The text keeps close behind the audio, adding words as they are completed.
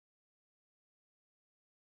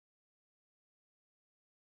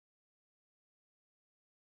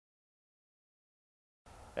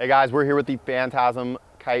Hey guys, we're here with the Phantasm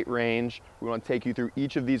Kite range. We want to take you through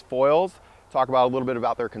each of these foils, talk about a little bit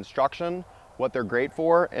about their construction, what they're great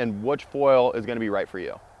for, and which foil is going to be right for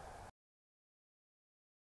you.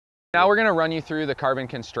 Now we're going to run you through the carbon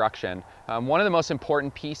construction. One of the most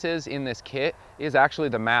important pieces in this kit is actually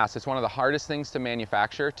the mast. It's one of the hardest things to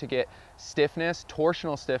manufacture to get stiffness,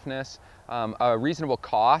 torsional stiffness, a reasonable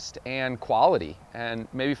cost, and quality. And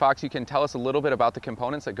maybe Fox, you can tell us a little bit about the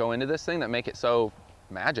components that go into this thing that make it so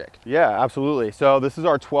magic. Yeah, absolutely. So this is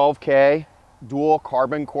our 12K dual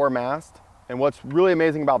carbon core mast. And what's really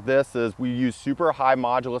amazing about this is we use super high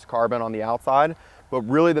modulus carbon on the outside, but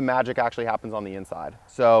really the magic actually happens on the inside.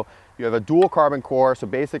 So you have a dual carbon core. So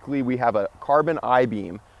basically we have a carbon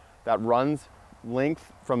I-beam that runs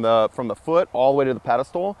length from the foot all the way to the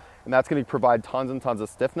pedestal. And that's going to provide tons and tons of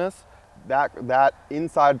stiffness. That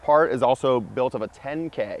inside part is also built of a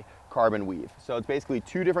 10K carbon weave. So it's basically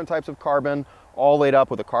two different types of carbon all laid up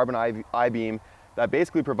with a carbon I-beam that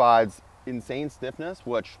basically provides insane stiffness,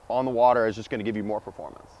 which on the water is just going to give you more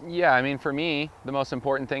performance. Yeah, I mean, for me, the most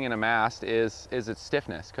important thing in a mast is its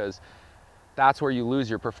stiffness, because that's where you lose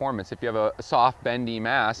your performance. If you have a soft, bendy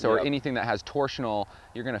mast or anything that has torsional,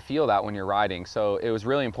 you're going to feel that when you're riding. So it was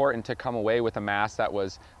really important to come away with a mast that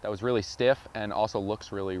was really stiff and also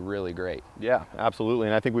looks really, really great. Yeah, absolutely.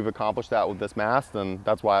 And I think we've accomplished that with this mast, and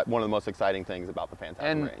that's why one of the most exciting things about the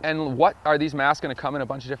Phantasm range. And what are these masts going to come in a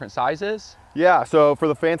bunch of different sizes? Yeah, so for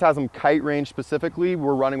the Phantasm Kite range specifically,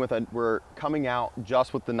 we're coming out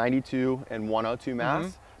just with the 92 and 102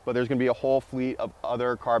 masts. But there's going to be a whole fleet of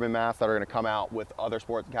other carbon masts that are going to come out with other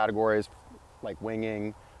sports categories like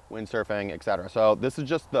winging, windsurfing, etc. So this is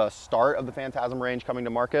just the start of the Phantasm range coming to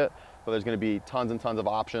market, but there's going to be tons and tons of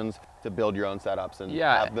options to build your own setups and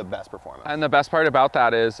have the best performance. And the best part about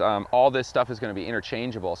that is all this stuff is going to be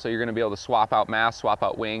interchangeable. So you're going to be able to swap out masts, swap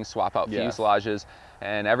out wings, swap out fuselages,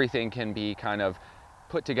 and everything can be kind of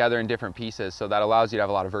put together in different pieces, so that allows you to have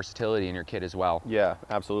a lot of versatility in your kit as well. Yeah,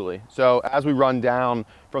 absolutely. So as we run down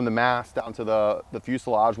from the mast down to the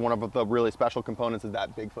fuselage, one of the really special components is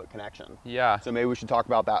that Bigfoot connection. Yeah. So maybe we should talk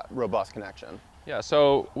about that robust connection. Yeah,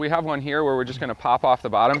 so we have one here where we're just going to pop off the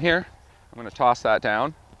bottom here. I'm going to toss that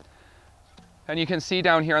down. And you can see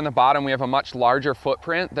down here on the bottom we have a much larger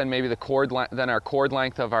footprint than maybe our cord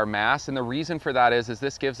length of our mast. And the reason for that is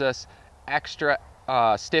this gives us extra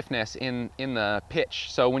stiffness in the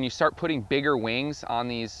pitch. So when you start putting bigger wings on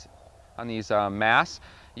these masts,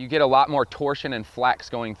 you get a lot more torsion and flex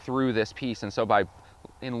going through this piece. And so by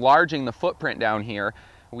enlarging the footprint down here,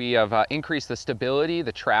 we have increased the stability,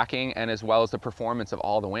 the tracking, and as well as the performance of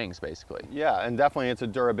all the wings, basically. Yeah, and definitely it's a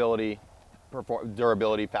durability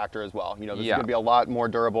factor as well. You know, this is going to be a lot more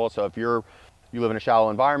durable. So if you live in a shallow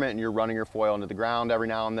environment and you're running your foil into the ground every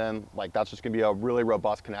now and then, like that's just going to be a really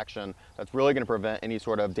robust connection that's really going to prevent any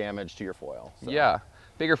sort of damage to your foil. So. Yeah,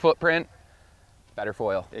 bigger footprint, better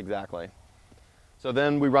foil. Exactly. So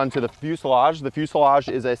then we run to the fuselage. The fuselage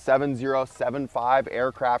is a 7075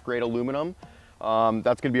 aircraft grade aluminum.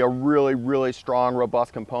 That's going to be a really, really strong,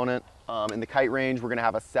 robust component. In the Kite range, we're going to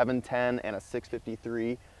have a 710 and a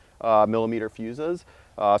 653 millimeter fuses.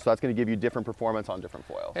 So that's going to give you different performance on different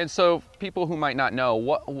foils. And so people who might not know,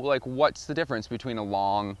 what's the difference between a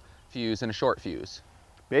long fuse and a short fuse?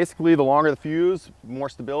 Basically, the longer the fuse, more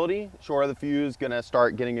stability. Shorter the fuse, going to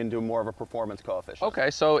start getting into more of a performance coefficient.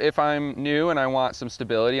 Okay, so if I'm new and I want some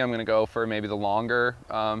stability, I'm going to go for maybe the longer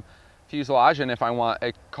fuselage, and if I want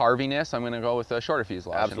a carviness, I'm going to go with a shorter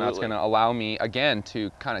fuselage. Absolutely. And that's going to allow me, again,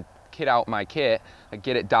 to kind of kit out my kit,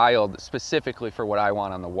 get it dialed specifically for what I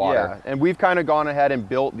want on the water. Yeah, and we've kind of gone ahead and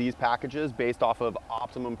built these packages based off of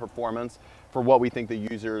optimum performance for what we think the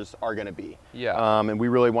users are going to be. Yeah. And we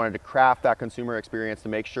really wanted to craft that consumer experience to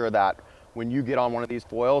make sure that when you get on one of these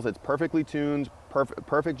foils, it's perfectly tuned,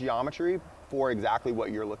 perfect geometry for exactly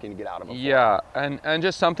what you're looking to get out of a foil. Yeah, and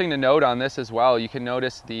just something to note on this as well, you can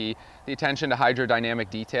notice the attention to hydrodynamic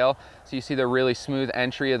detail. So you see the really smooth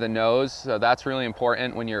entry of the nose, so that's really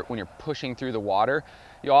important when you're pushing through the water.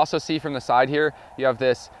 You also see from the side here, you have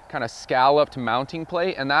this kind of scalloped mounting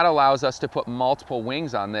plate, and that allows us to put multiple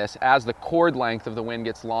wings on this as the cord length of the wing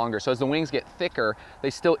gets longer. So as the wings get thicker,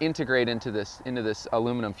 they still integrate into this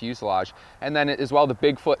aluminum fuselage. And then as well, the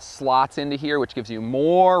Bigfoot slots into here, which gives you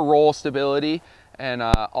more roll stability and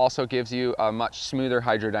also gives you a much smoother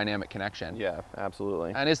hydrodynamic connection. Yeah,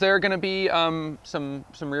 absolutely. And is there going to be some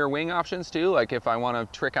rear wing options too? Like if I want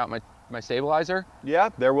to trick out my stabilizer? Yeah,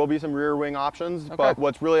 there will be some rear wing options, but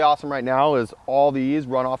what's really awesome right now is all these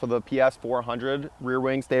run off of the PS400 rear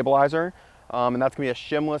wing stabilizer. and that's gonna be a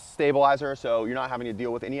shimless stabilizer, so you're not having to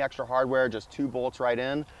deal with any extra hardware, just 2 bolts right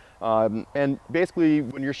in. And basically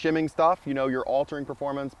when you're shimming stuff, you know, you're altering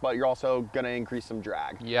performance, but you're also gonna increase some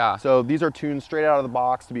drag. Yeah. So these are tuned straight out of the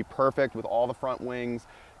box to be perfect with all the front wings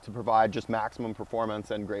to provide just maximum performance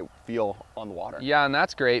and great feel on the water. Yeah, and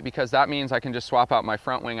that's great because that means I can just swap out my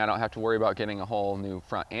front wing. I don't have to worry about getting a whole new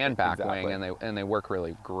front and back wing, and they work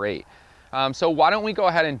really great. So why don't we go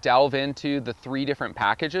ahead and delve into the 3 different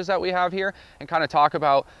packages that we have here and kind of talk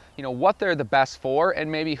about, you know, what they're the best for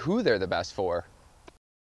and maybe who they're the best for.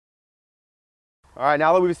 All right,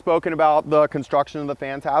 now that we've spoken about the construction of the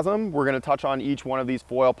Phantasm, we're going to touch on each one of these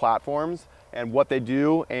foil platforms and what they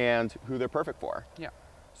do and who they're perfect for. Yeah.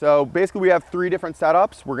 So basically we have 3 different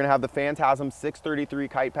setups. We're going to have the Phantasm 633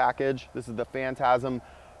 kite package. This is the Phantasm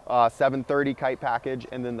 730 kite package,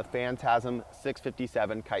 and then the Phantasm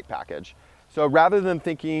 657 kite package. So rather than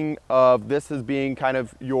thinking of this as being kind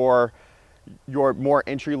of your more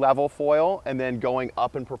entry-level foil and then going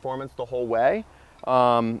up in performance the whole way,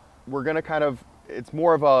 we're going to kind of, it's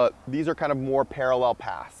more of a, these are kind of more parallel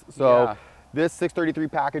paths. So yeah. This 633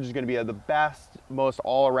 package is going to be the best, most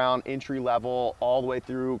all-around entry level, all the way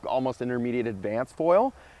through almost intermediate advanced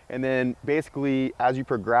foil. And then basically as you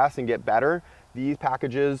progress and get better, these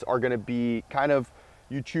packages are going to be kind of,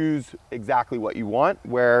 you choose exactly what you want,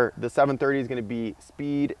 where the 730 is going to be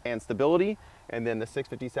speed and stability, and then the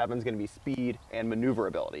 657 is going to be speed and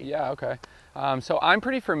maneuverability. Yeah, okay. So I'm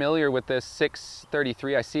pretty familiar with this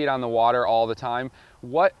 633. I see it on the water all the time.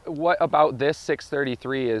 What about this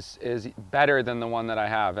 633 is better than the one that I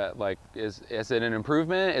have? Is it an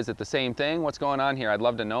improvement? Is it the same thing? What's going on here? I'd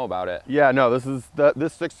love to know about it. Yeah, no, this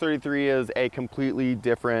 633 is a completely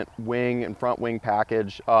different wing and front wing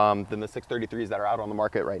package than the 633s that are out on the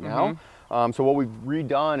market right now. So what we've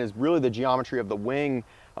redone is really the geometry of the wing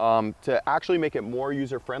to actually make it more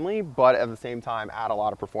user-friendly, but at the same time add a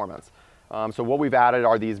lot of performance. So what we've added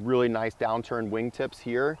are these really nice downturn wing tips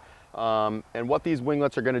here. And what these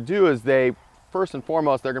winglets are going to do is first and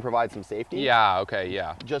foremost, they're going to provide some safety. Yeah, okay,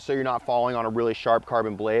 yeah. Just so you're not falling on a really sharp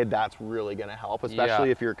carbon blade, that's really going to help, especially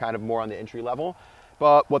if you're kind of more on the entry level.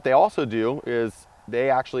 But what they also do is they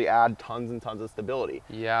actually add tons and tons of stability.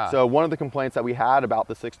 Yeah. So one of the complaints that we had about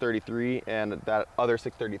the 633 and that other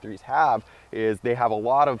 633s have is they have a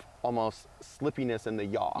lot of almost slippiness in the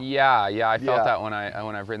yaw. Yeah, I felt that when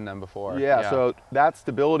I've ridden them before. Yeah, so that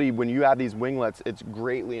stability, when you add these winglets, it's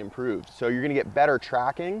greatly improved. So you're gonna get better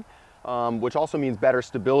tracking, which also means better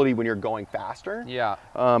stability when you're going faster. Yeah.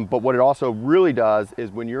 But what it also really does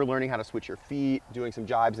is when you're learning how to switch your feet, doing some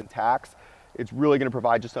jibes and tacks, it's really going to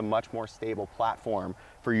provide just a much more stable platform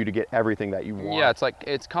for you to get everything that you want. Yeah,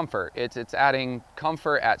 it's comfort. It's adding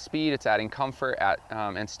comfort at speed, it's adding comfort at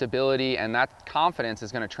and stability, and that confidence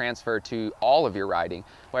is going to transfer to all of your riding.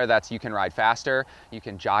 Whether that's you can ride faster, you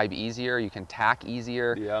can jibe easier, you can tack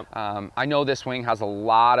easier. Yep. I know this wing has a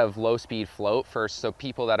lot of low speed float so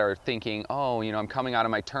people that are thinking, oh, you know, I'm coming out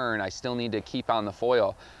of my turn, I still need to keep on the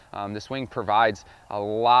foil. This wing provides a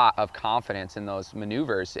lot of confidence in those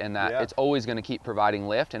maneuvers, and that it's always going to keep providing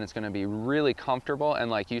lift, and it's going to be really comfortable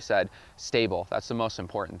and, like you said, stable. That's the most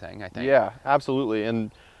important thing, I think. Yeah, absolutely.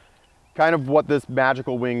 And kind of what this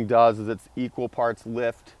magical wing does is it's equal parts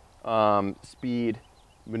lift, speed,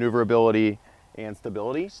 maneuverability, and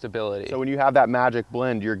stability. So when you have that magic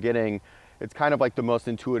blend, you're getting, it's kind of like the most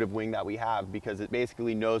intuitive wing that we have, because it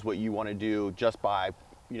basically knows what you want to do just by,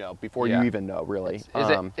 you know, before you even know, really.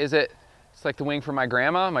 It's like the wing for my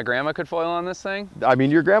grandma. My grandma could foil on this thing. I mean,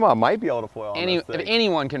 your grandma might be able to foil on this thing. If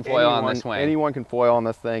anyone can foil on this wing. Anyone can foil on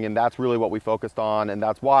this thing, and that's really what we focused on, and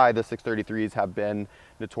that's why the 633s have been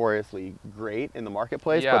notoriously great in the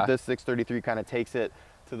marketplace, but this 633 kind of takes it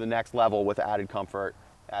to the next level with added comfort,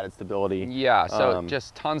 added stability. Yeah, so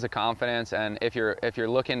just tons of confidence, and if you're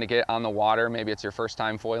looking to get on the water, maybe it's your first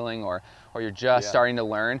time foiling or you're just starting to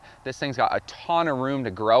learn, this thing's got a ton of room to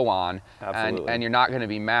grow on. Absolutely. And you're not going to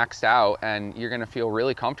be maxed out, and you're going to feel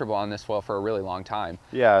really comfortable on this foil for a really long time.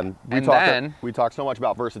 Yeah, and we talk so much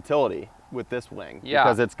about versatility with this wing,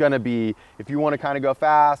 because it's going to be, if you want to kind of go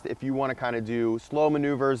fast, if you want to kind of do slow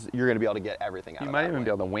maneuvers, you're going to be able to get everything out of it. You might even be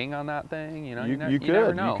able to wing on that thing, you know. You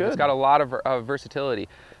never know. It's got a lot of versatility.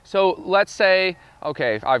 So let's say,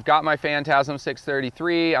 okay, I've got my Phantasm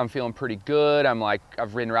 633, I'm feeling pretty good,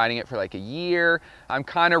 I've been riding it for like a year, I'm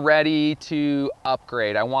kind of ready to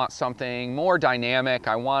upgrade. I want something more dynamic,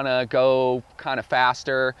 I want to go kind of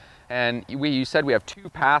faster, And you said we have 2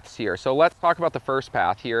 paths here. So let's talk about the first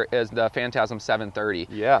path here is the Phantasm 730.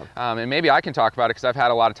 Yeah. And maybe I can talk about it because I've had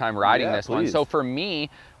a lot of time riding this one. So for me,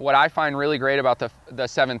 what I find really great about the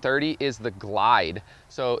 730 is the glide.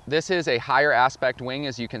 So this is a higher aspect wing,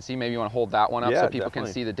 as you can see. Maybe you want to hold that one up so people can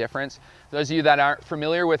see the difference. Those of you that aren't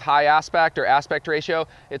familiar with high aspect or aspect ratio,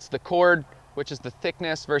 it's the chord, which is the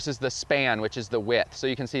thickness, versus the span, which is the width. So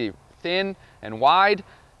you can see thin and wide,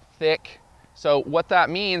 thick. So what that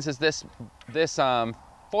means is this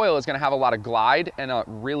foil is going to have a lot of glide and a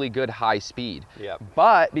really good high speed. Yep.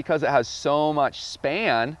 But because it has so much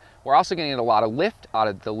span, we're also getting a lot of lift out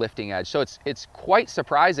of the lifting edge. So it's quite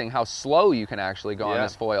surprising how slow you can actually go on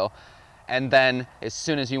this foil. And then as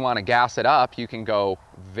soon as you want to gas it up, you can go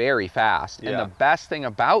very fast. And the best thing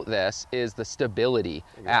about this is the stability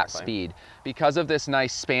at speed. Because of this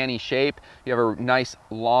nice spanny shape, you have a nice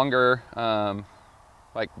longer,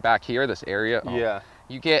 like back here, this area.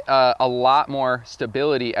 You get a lot more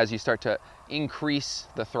stability as you start to increase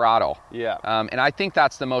the throttle. And I think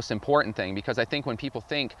that's the most important thing, because I think when people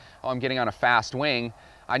think, oh, I'm getting on a fast wing,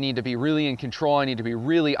 I need to be really in control, I need to be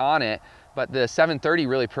really on it. But the 730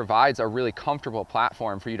 really provides a really comfortable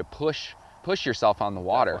platform for you to push yourself on the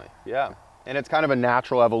water. Definitely. Yeah. And it's kind of a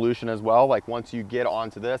natural evolution as well. Like once you get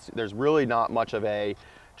onto this, there's really not much of a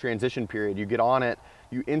transition period. You get on it,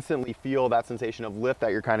 you instantly feel that sensation of lift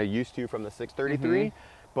that you're kind of used to from the 633,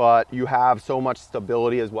 but you have so much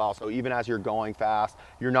stability as well. So even as you're going fast,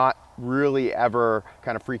 you're not really ever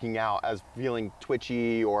kind of freaking out as feeling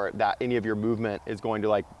twitchy, or that any of your movement is going to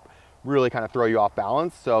like really kind of throw you off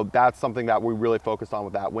balance. So that's something that we really focused on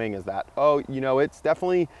with that wing, is that, oh, you know, it's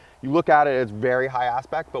definitely, you look at it, it's very high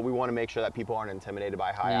aspect, but we want to make sure that people aren't intimidated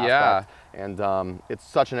by high aspect. And it's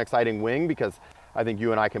such an exciting wing, because I think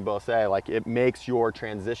you and I can both say, like, it makes your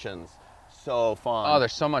transitions so fun. Oh,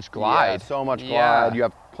 there's so much glide. So much glide. You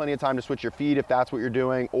have plenty of time to switch your feet if that's what you're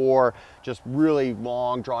doing, or just really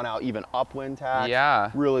long, drawn out, even upwind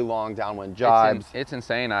tacks. Really long downwind jibes. It's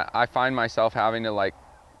insane. I find myself having to like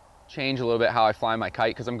change a little bit how I fly my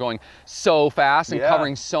kite, because I'm going so fast and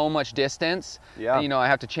covering so much distance. And, you know, I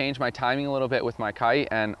have to change my timing a little bit with my kite,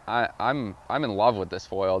 and I'm in love with this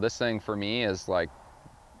foil. This thing for me is like,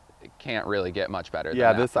 it can't really get much better than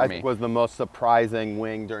that this for I me. think was the most surprising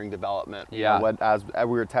wing during development. You know, as we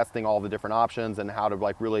were testing all the different options and how to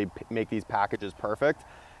like really make these packages perfect.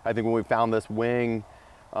 I think when we found this wing,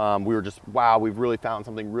 we were just, wow, we've really found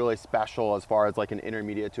something really special as far as like an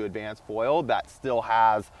intermediate to advanced foil that still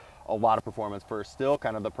has a lot of performance for still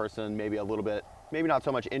kind of the person maybe a little bit, maybe not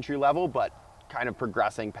so much entry level, but kind of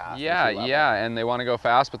progressing past. And they want to go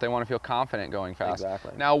fast, but they want to feel confident going fast.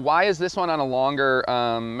 Exactly. Now, why is this one on a longer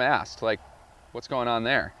mast? Like, what's going on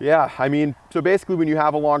there? Yeah, I mean, so basically when you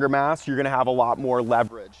have a longer mast, you're going to have a lot more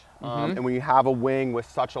leverage. And when you have a wing with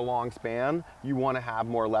such a long span, you want to have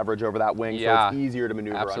more leverage over that wing, so it's easier to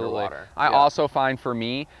maneuver underwater. I also find, for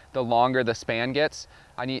me, the longer the span gets,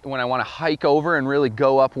 when I want to hike over and really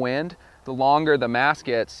go upwind, the longer the mast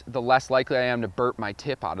gets, the less likely I am to burp my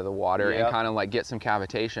tip out of the water and kind of like get some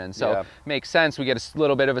cavitation. So makes sense. We get a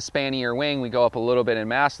little bit of a spannier wing, we go up a little bit in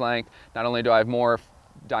mast length. Not only do I have more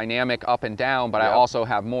dynamic up and down, but I also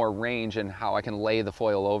have more range in how I can lay the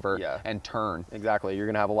foil over and turn. Exactly. You're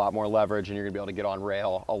going to have a lot more leverage, and you're going to be able to get on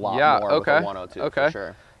rail a lot more with a 102 for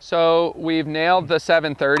sure. So we've nailed the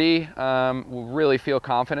 730. We really feel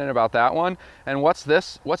confident about that one. And what's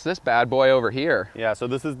this bad boy over here? Yeah, so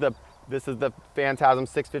this is the Phantasm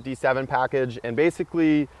 657 package, and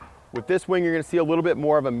basically with this wing you're going to see a little bit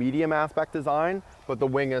more of a medium aspect design, but the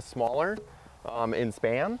wing is smaller in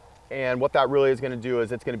span. And what that really is going to do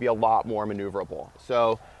is it's going to be a lot more maneuverable.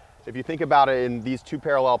 So if you think about it in these 2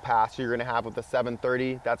 parallel paths you're going to have with the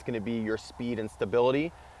 730, that's going to be your speed and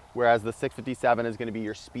stability, whereas the 657 is going to be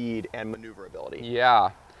your speed and maneuverability.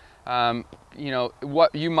 You know,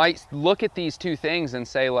 what you might look at these 2 things and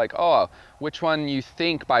say like, oh, which one you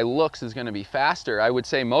think by looks is going to be faster? I would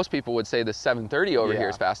say most people would say the 730 over here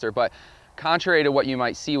is faster, but contrary to what you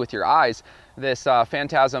might see with your eyes, this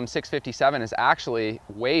Phantasm 657 is actually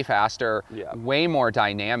way faster, way more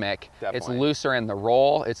dynamic. It's looser in the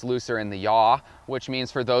roll, it's looser in the yaw, which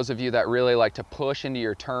means for those of you that really like to push into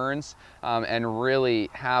your turns and really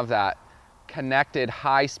have that connected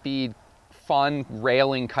high-speed fun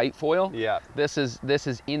railing kite foil. This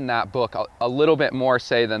is in that book a little bit more,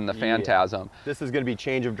 say, than the Phantasm. This is going to be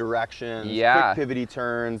change of directions, quick pivoty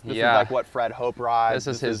turns. This is like what Fred Hope rides.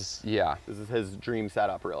 This is his dream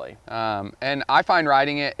setup, really. And I find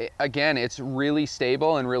riding it, again, it's really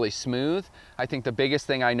stable and really smooth. I think the biggest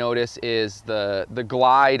thing I notice is the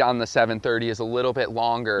glide on the 730 is a little bit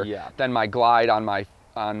longer than my glide on my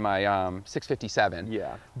 657.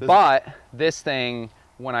 Yeah. But this thing,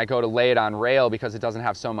 when I go to lay it on rail, because it doesn't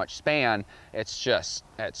have so much span, it's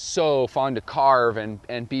so fun to carve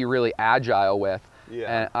and be really agile with.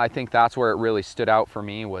 Yeah. And I think that's where it really stood out for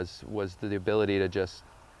me was the ability to just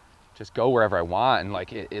go wherever I want, and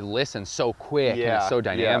like it listens so quick and it's so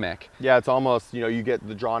dynamic. Yeah, it's almost, you know, you get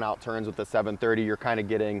the drawn out turns with the 730, you're kind of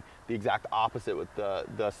getting the exact opposite with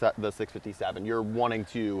the 657. You're wanting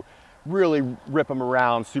to really rip them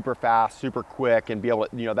around super fast, super quick, and be able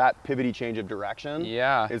to, you know, that pivoty change of direction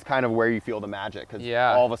is kind of where you feel the magic, because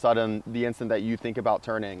all of a sudden, the instant that you think about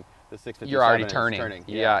turning, the 657 you're already turning.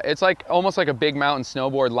 Yeah, it's like almost like a big mountain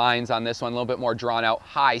snowboard lines on this one, a little bit more drawn out,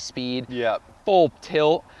 high speed, full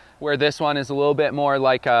tilt, where this one is a little bit more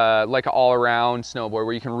like a all-around snowboard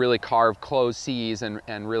where you can really carve closed C's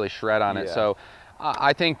and really shred on it. So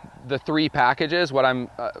I think the three packages, what I'm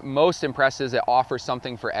most impressed is it offers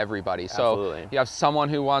something for everybody. So you have someone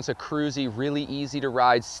who wants a cruisy, really easy to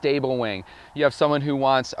ride, stable wing. You have someone who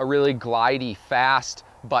wants a really glidey, fast,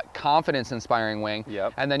 but confidence-inspiring wing.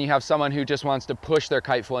 And then you have someone who just wants to push their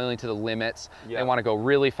kite foiling to the limits. They want to go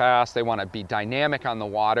really fast. They want to be dynamic on the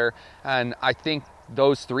water. And I think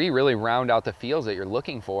those three really round out the feels that you're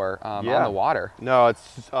looking for on the water. No,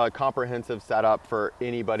 it's a comprehensive setup for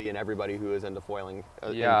anybody and everybody who is into foiling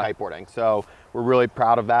and kiteboarding. So we're really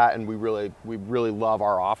proud of that, and we really love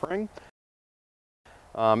our offering.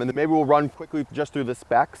 And then maybe we'll run quickly just through the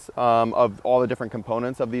specs of all the different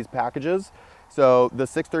components of these packages. So the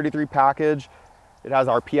 633 package, it has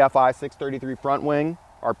our PFI 633 front wing,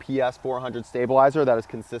 our PS 400 stabilizer that is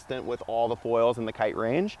consistent with all the foils in the Kite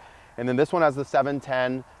range. And then this one has the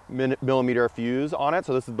 710 millimeter fuse on it.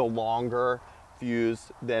 So this is the longer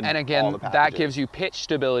fuse than and again, all the packages. That gives you pitch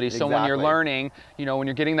stability. So when you're learning, you know, when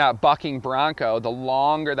you're getting that bucking bronco, the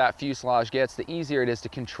longer that fuselage gets, the easier it is to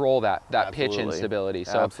control that pitch and stability.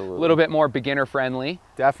 So a little bit more beginner friendly.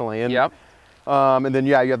 Definitely. And, and then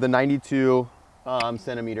you have the 92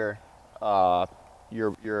 centimeter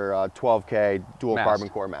your 12K dual carbon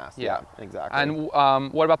core mast. Yeah, exactly. And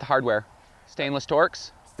what about the hardware? Stainless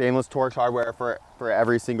Torx? Stainless Torx hardware for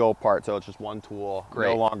every single part, so it's just one tool.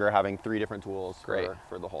 No longer having three different tools for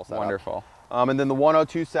the whole setup. Wonderful. And then the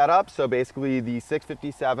 102 setup, so basically the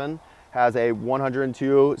 657 has a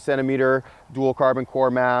 102 centimeter dual carbon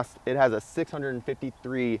core mast. It has a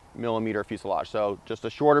 653 millimeter fuselage, so just a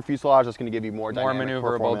shorter fuselage that's going to give you more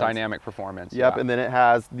maneuverable dynamic performance. And then it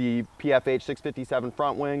has the PFH 657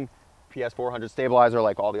 front wing, PS 400 stabilizer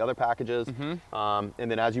like all the other packages. And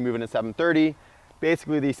then as you move into 730,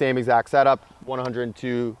 basically the same exact setup,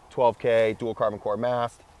 102 12K dual carbon core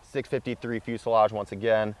mast, 653 fuselage once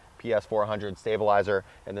again, PS 400 stabilizer,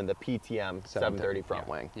 and then the PTM 730 front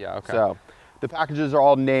wing. So the packages are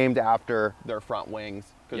all named after their front wings,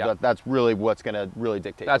 because that's really what's going to really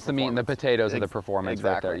dictate. That's the meat and the potatoes of the performance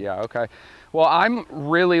right there. Well, I'm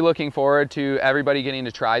really looking forward to everybody getting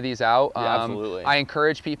to try these out. Absolutely. I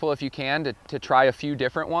encourage people, if you can, to try a few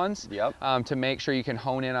different ones to make sure you can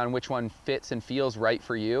hone in on which one fits and feels right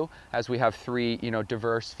for you, as we have three, you know,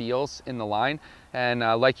 diverse feels in the line. And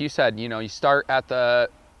like you said, you know, you start at the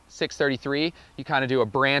 633, you kind of do a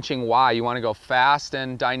branching Y. You want to go fast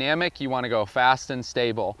and dynamic, you want to go fast and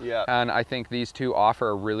stable. And I think these two offer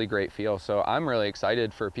a really great feel. So I'm really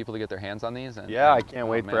excited for people to get their hands on these. And, I can't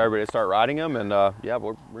wait for everybody to start riding them. And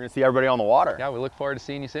we're going to see everybody on the water. We look forward to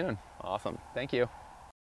seeing you soon. Awesome. Thank you.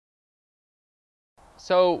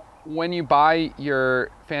 So when you buy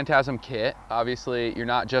your Phantasm kit, obviously you're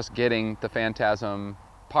not just getting the Phantasm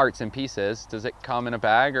parts and pieces. Does it come in a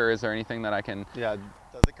bag, or is there anything that I can...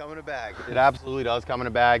 Does it come in a bag? It absolutely does come in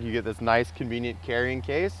a bag. You get this nice convenient carrying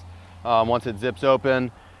case. Once it zips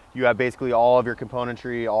open, you have basically all of your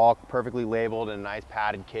componentry all perfectly labeled in a nice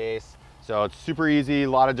padded case. So it's super easy, a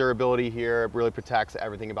lot of durability here. It really protects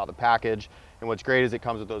everything about the package. And what's great is it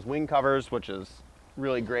comes with those wing covers, which is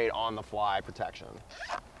really great on the fly protection.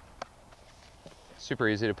 Super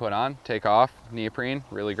easy to put on, take off, neoprene,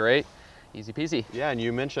 really great. Easy peasy. Yeah, and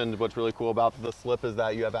you mentioned what's really cool about the slip is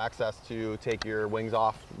that you have access to take your wings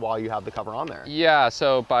off while you have the cover on there. Yeah,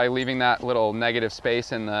 so by leaving that little negative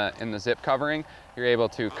space in the zip covering, you're able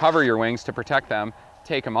to cover your wings to protect them,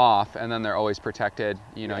 take them off, and then they're always protected.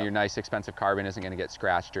 You know, your nice expensive carbon isn't going to get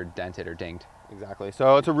scratched or dented or dinged. Exactly.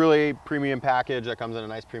 So it's a really premium package that comes in a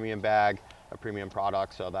nice premium bag, a premium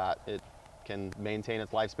product, so that it can maintain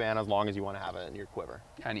its lifespan as long as you want to have it in your quiver.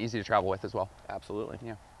 And easy to travel with as well. Absolutely.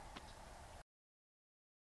 Yeah.